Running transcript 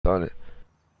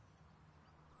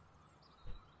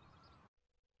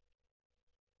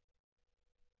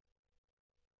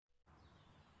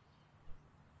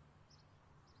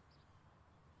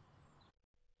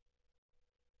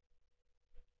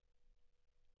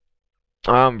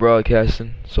I'm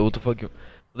broadcasting. So what the fuck?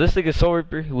 This nigga Soul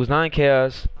Reaper, who was not in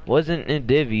Chaos, wasn't in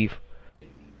Divi.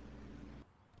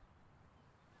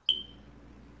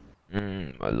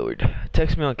 My lord.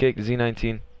 Text me on Kick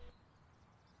Z19.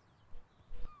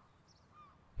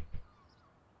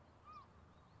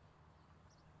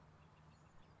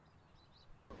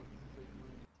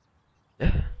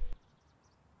 Yeah.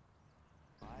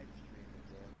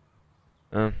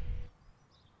 Um.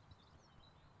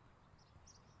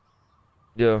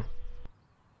 Yo.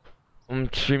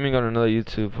 I'm streaming on another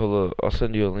YouTube. Hold up. I'll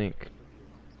send you a link.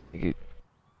 The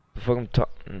fuck I'm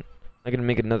talking. I'm not gonna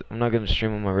make another. I'm not gonna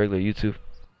stream on my regular YouTube.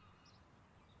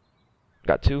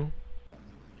 Got two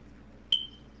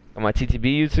on my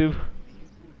TTB YouTube.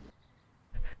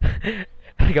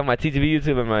 I got my TTB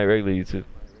YouTube and my regular YouTube.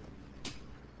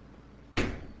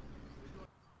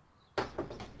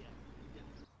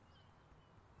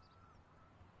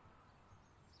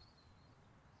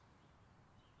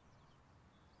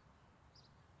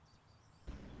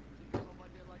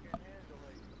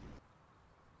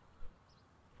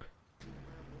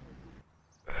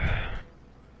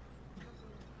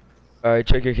 Alright,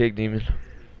 check your cake, demon.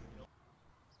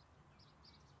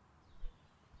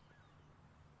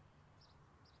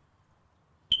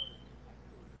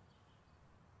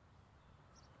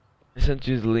 I sent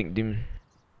you the link, demon.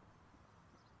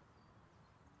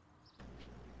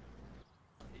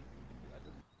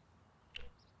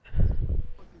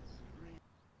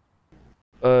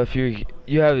 If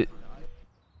you have it.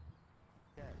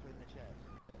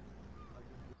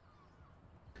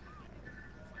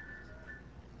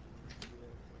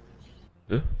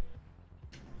 Yeah.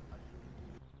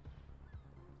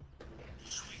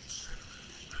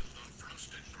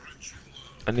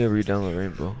 I need to re-download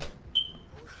Rainbow.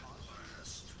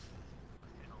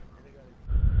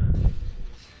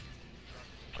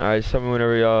 Alright, tell me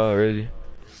whenever y'all are ready.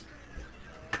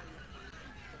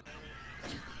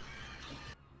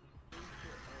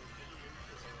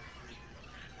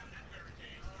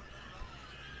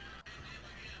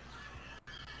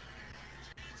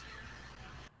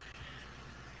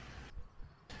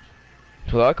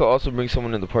 So I could also bring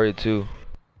someone in the party too.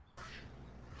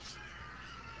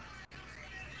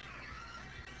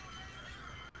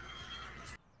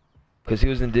 Cause he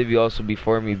was in Divi also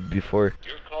before me before.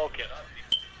 Your call cannot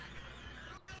be.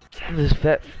 Damn, this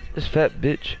fat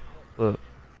bitch. Look.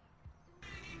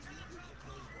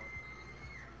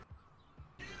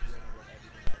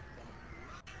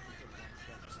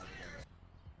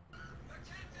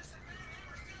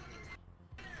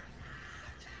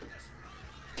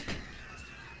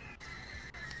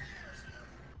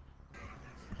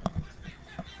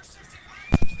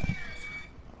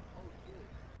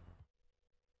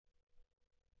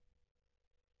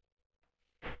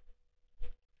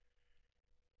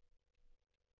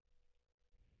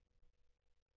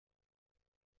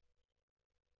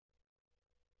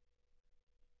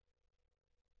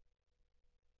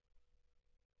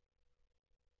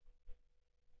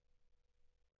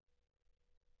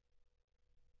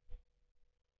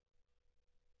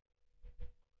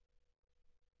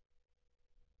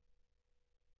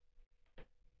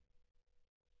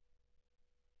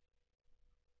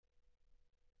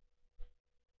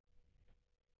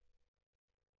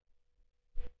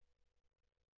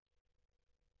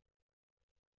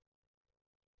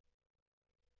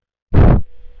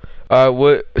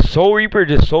 What? Soul Reaper?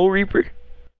 Just Soul Reaper?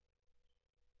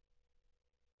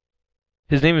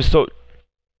 His name is Soul.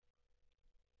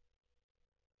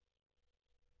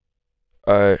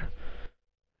 Alright.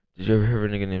 Did you ever hear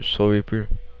of a nigga named Soul Reaper?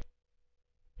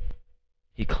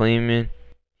 He claiming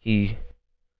he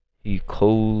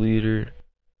co-leader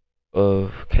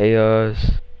of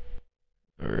Chaos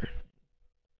or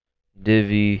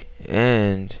Divi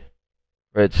and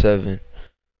Red 7.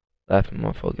 Laughing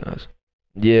my fucking ass.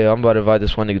 Yeah, I'm about to invite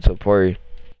this one nigga to a party.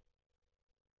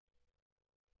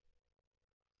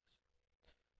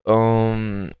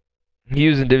 He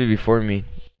was in Divi before me.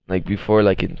 Like before,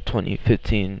 like in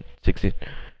 2015, 16.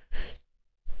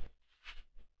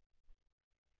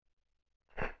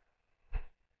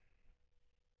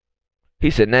 He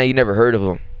said, nah, you never heard of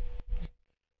him.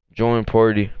 Join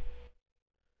party.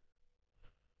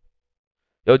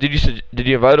 Yo, did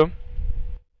you invite him?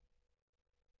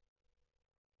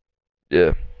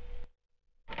 Yeah.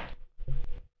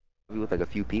 With like a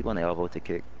few people and they all vote to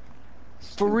kick.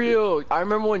 For real, I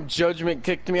remember when Judgment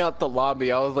kicked me out the lobby.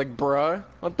 I was like, bruh,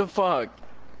 what the fuck?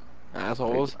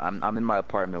 Assholes. I'm in my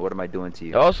apartment. What am I doing to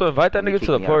you? Also, invite that They nigga kicked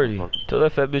to the me out. party. Tell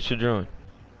that fat bitch to join.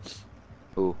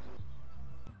 Who?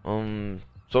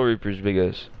 Soul Reaper's big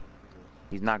ass.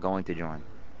 He's not going to join.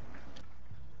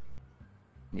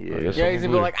 Yeah. guess Yeah, I'm he's a gonna be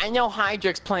booter. like, I know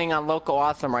Hydric's playing on Loco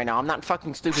Awesome right now. I'm not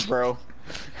fucking stupid, bro.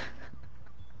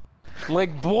 I'm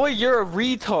like, boy, you're a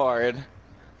retard.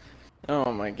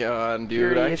 Oh my god,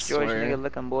 dude, I Curious George swear. nigga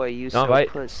looking boy, you Don't so bite.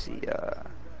 pussy.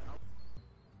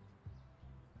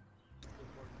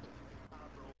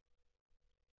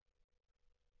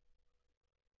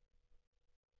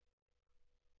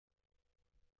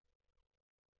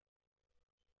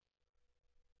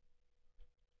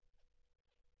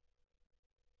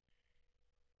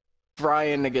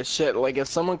 Brian nigga shit. Like, if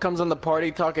someone comes in the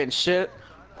party talking shit.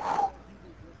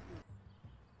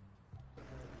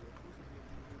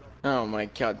 Oh my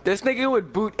god. This nigga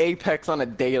would boot Apex on a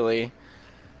daily.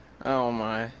 Oh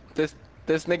my. This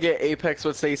nigga Apex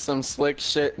would say some slick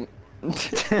shit.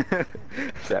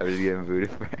 Savage getting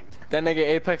booted for it. That nigga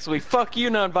Apex will be, fuck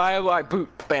you, non-viable. I boot.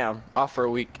 Bam. Off for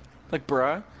a week. Like,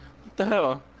 bruh. What the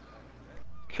hell?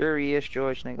 Curious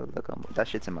George nigga looking. That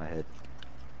shit's in my head.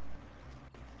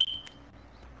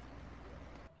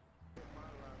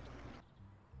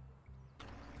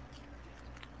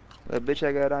 The bitch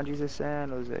I got on Jesus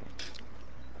San Jose.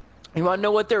 You wanna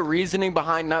know what their reasoning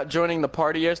behind not joining the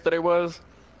party yesterday was?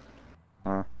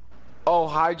 Huh? Oh,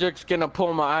 Hydric's gonna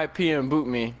pull my IP and boot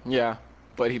me. Yeah.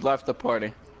 But he left the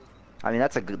party. I mean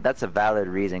that's a valid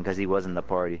reason because he was in the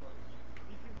party.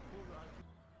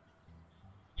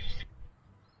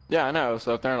 Yeah, I know.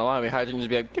 So if they're in the lobby, Hydric can just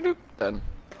be like, doo-doo, done.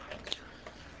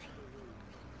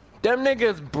 Them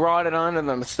niggas brought it onto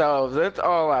themselves. It's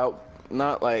all out.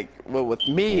 Not like, well, with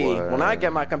me, when I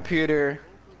get my computer.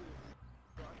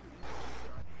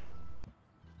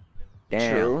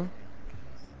 Damn. True.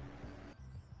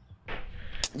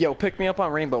 Yo, pick me up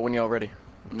on Rainbow when y'all ready.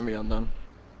 Maybe I'm done.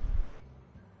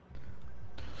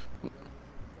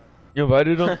 You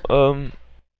invited him?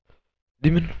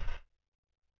 Demon?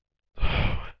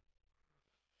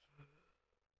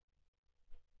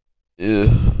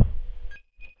 Yeah.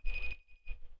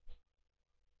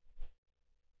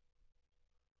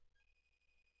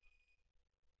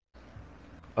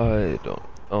 I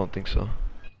don't think so.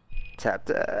 Tapped.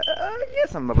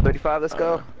 Yes, I'm level 35. Let's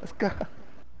go. Let's go.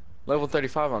 Level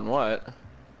 35 on what?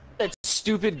 That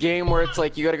stupid game where it's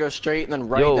like you gotta go straight and then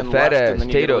right Yo, and then fat left ass, and then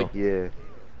you gotta, Tato. like, Yeah.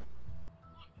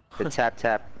 The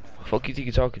tap. Fuck you think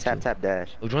you're talking to? Tap dash.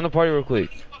 Oh, join the party real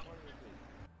quick.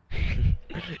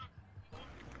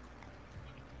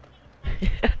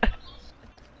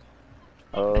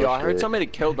 Oh, Yo, I heard shit. somebody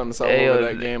killed themselves Hey, over yo,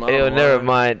 that game. I hey, don't yo, know never why.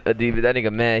 mind, Adiba. That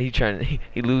nigga mad.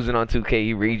 He losing on 2K.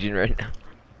 He raging right now.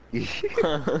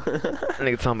 That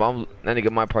nigga talking about that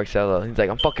nigga my Parcella. He's like,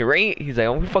 I'm fucking rain. He's like,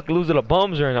 I'm fucking losing the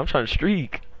bums right now. I'm trying to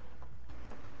streak.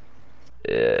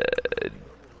 Yeah,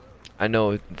 I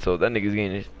know. So that nigga's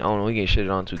getting, I don't know, he getting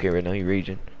shitted on 2K right now. He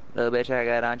raging. Little bitch I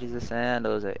got on Jesus San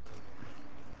Jose.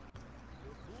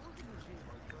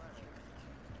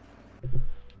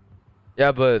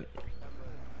 Yeah, but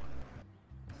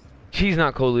she's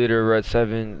not co-leader of Red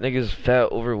 7. Niggas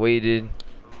fat, overweighted.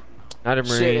 Not a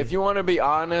Marine. Shit, if you want to be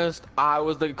honest, I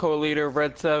was the co-leader of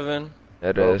Red 7.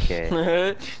 That is.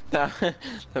 Okay.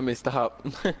 Let me stop.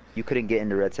 You couldn't get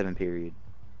into Red 7 period.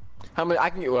 How many?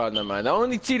 I can get. Well, never mind. The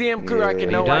only TDM crew I Yeah. can You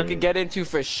know I done? could get into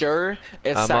for sure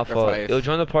is My fault. Sacrifice. Yo,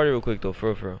 join the party real quick though,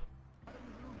 for real.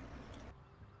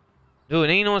 Dude,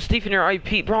 ain't no one Steve your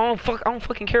IP, bro. I don't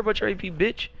fucking care about your IP,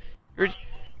 bitch.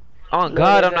 On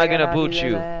God, I'm not gonna boot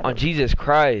you. On Jesus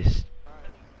Christ.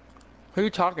 Who you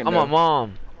talking I'm to? my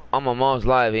mom. On my mom's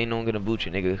live. Ain't no one gonna boot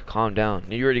you, nigga. Calm down.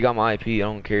 You already got my IP. I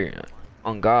don't care.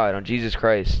 On God, on Jesus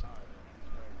Christ.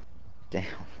 Damn.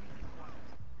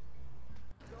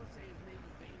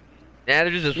 Yeah,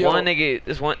 there's just Yo. one nigga.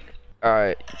 This one. All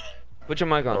right. Put your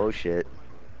mic on. Oh shit.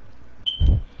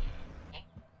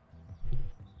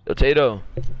 Yo, Tato.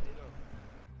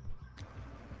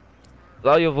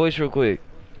 Allow your voice real quick.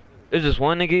 There's just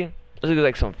one nigga. This nigga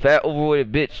like some fat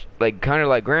overweighted bitch, like kind of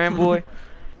like grand boy.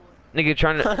 Nigga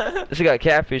trying to. This nigga got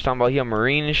Catfish talking about he a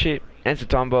Marine and shit. And so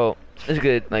talking about this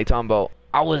nigga like talking about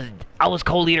I was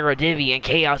co-leader of Divi and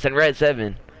Chaos and Red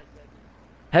 7.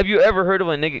 Have you ever heard of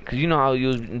a nigga? Cause you know how you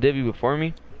was in Divi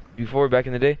before back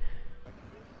in the day.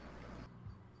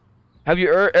 Have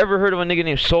you ever heard of a nigga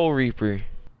named Soul Reaper?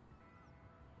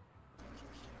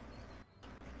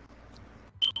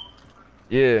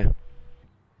 Yeah.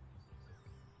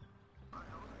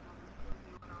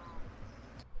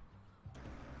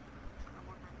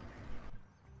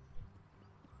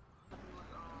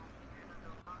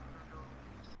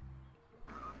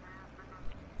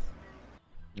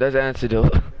 That's the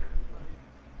antidote.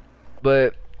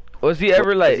 But was he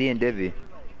ever like? Is he in Divi?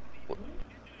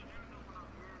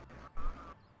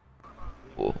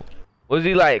 Was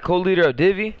he like co-leader of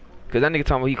Divi? Cause that nigga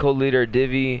talking about he co-leader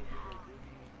Divvy.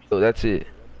 Oh, that's it.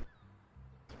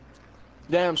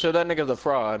 Damn, so that nigga's a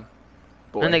fraud.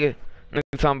 Boy. That nigga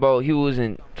talking about he was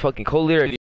in fucking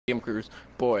co-leader. TDM Cruise.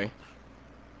 Boy.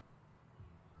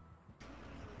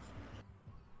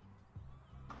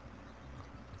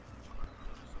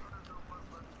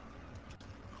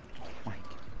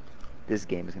 This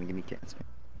game is gonna give me cancer.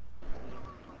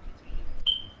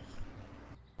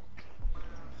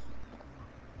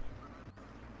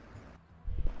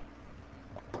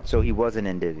 So he wasn't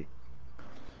in Divvy.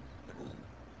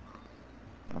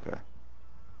 Okay.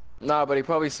 Nah, but he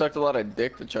probably sucked a lot of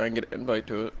dick to try and get an invite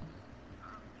to it.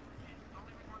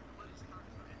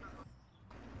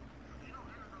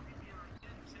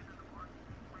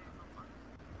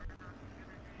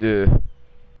 Yeah.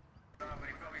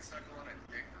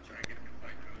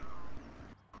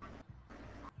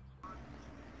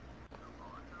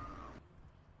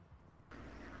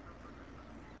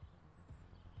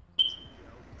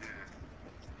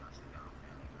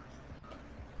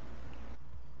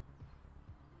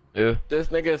 Yeah. This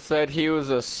nigga said he was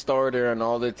a starter in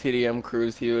all the TDM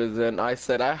crews he was in. I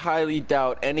said, I highly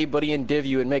doubt anybody in Div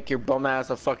would make your bum ass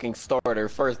a fucking starter,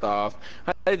 first off.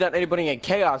 I highly doubt anybody in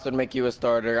Chaos would make you a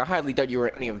starter. I highly doubt you were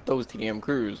in any of those TDM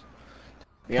crews.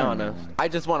 To be honest. I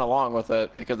just went along with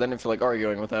it because I didn't feel like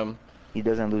arguing with him. He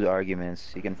doesn't lose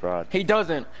arguments. He can fraud. He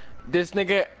doesn't. This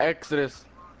nigga Exodus.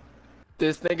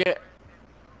 This nigga...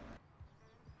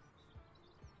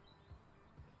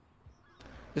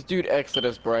 This dude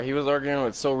Exodus, bro, he was arguing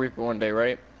with Soul Reaper one day,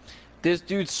 right? This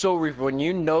dude Soul Reaper, when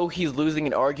you know he's losing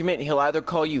an argument, he'll either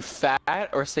call you fat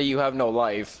or say you have no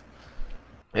life.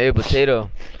 Hey,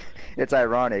 Potato. It's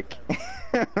ironic.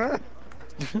 I'm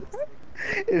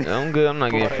good. I'm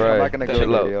not getting fried. I'm not gonna go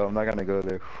Chill there, out. yo. I'm not gonna go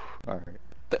there. Alright.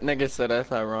 That nigga said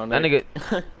that's ironic.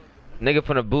 That nigga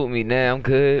finna boot me. Nah, I'm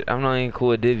good. I'm not even cool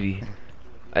with Divvy.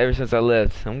 Ever since I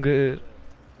left, I'm good.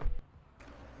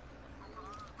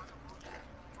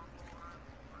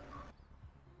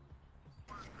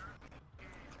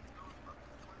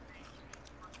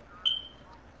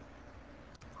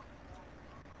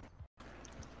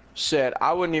 Shit,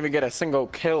 I wouldn't even get a single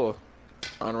kill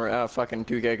on fucking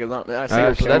 2K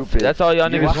because That's all y'all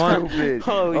niggas want.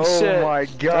 Holy shit. shit. Oh my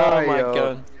god. Oh my yo.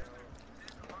 god.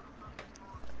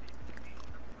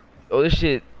 Oh, this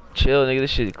shit chill, nigga.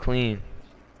 This shit clean.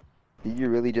 Did you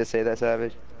really just say that,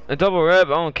 Savage? A double rep,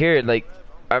 I don't care. Like,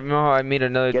 I remember how I made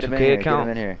another Get him in 2K here. account.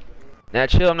 Get him in here. Nah,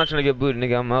 chill. I'm not trying to get booted,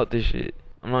 nigga. I'm out this shit.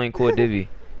 I'm not even cool with Divvy.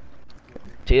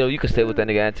 Tato, you can stay with that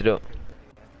nigga Antidote.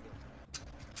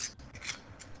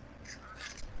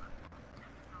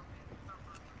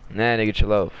 Nah, nigga,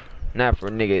 chill out. Nah, for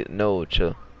nigga, no,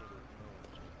 chill.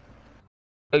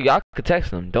 Yo, y'all could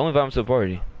text him. Don't invite him to the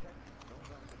party.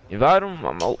 Invite him,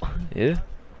 I'm out. Yeah.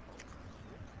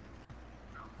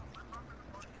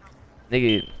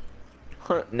 Nigga,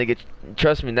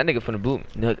 trust me, that nigga finna boot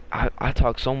me. Look, I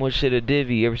talk so much shit to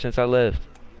Divvy ever since I left.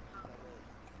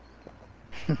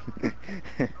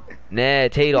 Nah,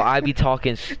 Tato, I be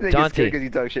talking Dante. Because you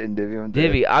talk shit in Divvy.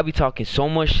 Divvy, I be talking so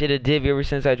much shit to Divvy ever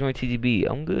since I joined TTB.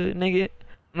 I'm good, nigga.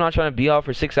 I'm not trying to be out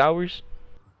for 6 hours.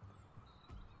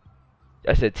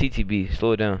 I said TTB.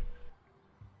 Slow it down.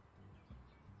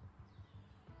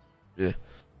 Yeah.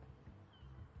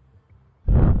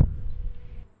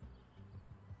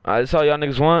 That's all y'all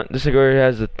niggas want. This nigga already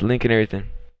has the link and everything.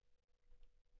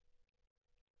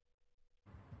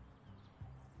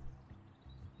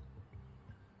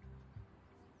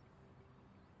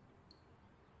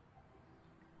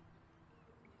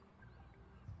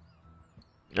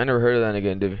 I never heard of that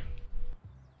nigga in Divvy.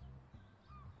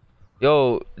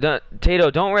 Yo,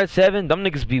 Tato, don't Red 7. Them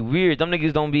niggas be weird. Them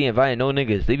niggas don't be inviting no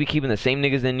niggas. They be keeping the same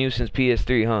niggas in you since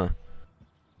PS3, huh?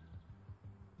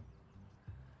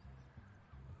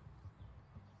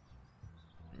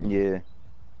 Yeah.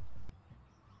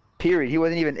 Period. He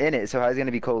wasn't even in it, so how's he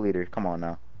gonna be co-leader? Come on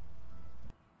now.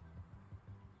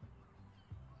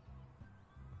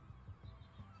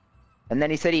 And then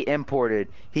he said he imported.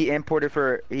 He imported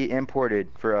for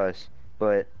us.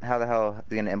 But how the hell is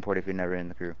he gonna import if you're never in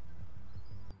the crew?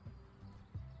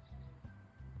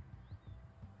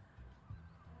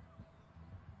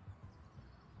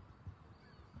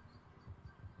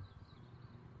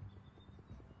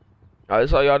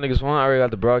 That's all y'all niggas want. I already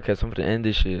got the broadcast. I'm finna end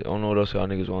this shit. I don't know what else y'all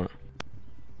niggas want.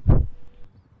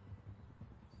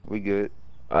 We good.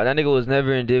 That nigga was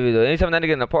never in Divvy though. Anytime that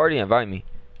nigga in the party, invite me.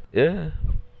 Yeah.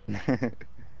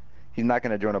 He's not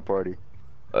gonna join a party.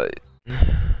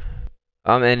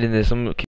 I'm ending this. I'm